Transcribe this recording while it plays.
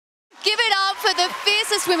the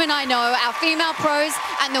fiercest women I know, our female pros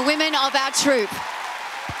and the women of our troupe.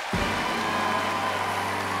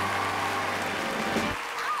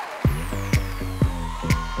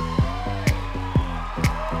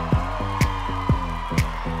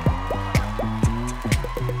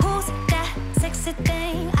 Who's that sexy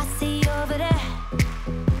thing I see over there?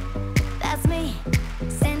 That's me,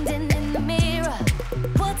 standing in the mirror.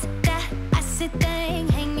 What's that icy thing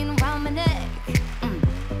hanging around my neck?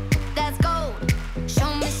 That's gold.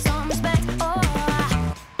 Show me some respect. Oh,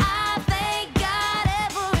 I thank God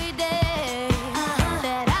every day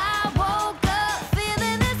that I woke up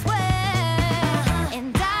feeling this way.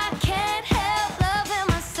 And I can't help loving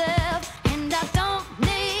myself, and I don't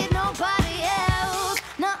need nobody else.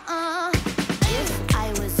 Nuh-uh. If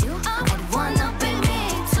I was you, I'd wanna be me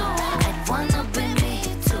too. I'd wanna be me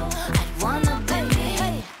too. I'd wanna be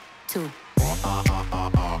me too.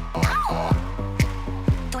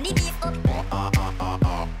 Turn the beat up.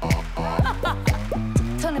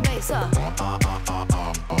 Turn the bass up.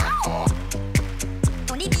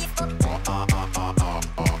 Turn the beat up.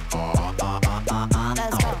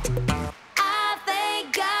 Let's go. I thank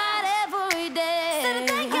God every day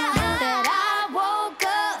that I woke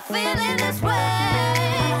up feeling this way.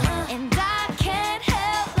 And I can't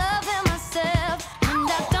help loving myself, and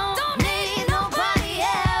I don't need nobody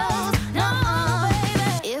else. No,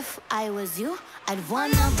 baby. If I was you, I'd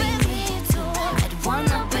wanna be me too. I'd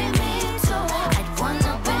wanna be me too. I'd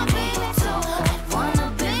wanna be me too. I'd wanna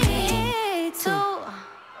be me too.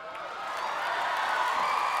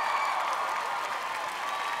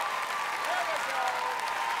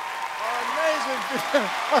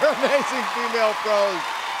 Our amazing female pros,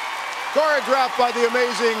 choreographed by the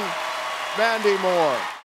amazing Mandy Moore.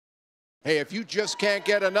 Hey, if you just can't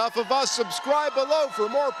get enough of us, subscribe below for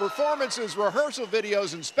more performances, rehearsal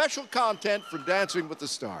videos, and special content from Dancing with the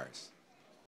Stars.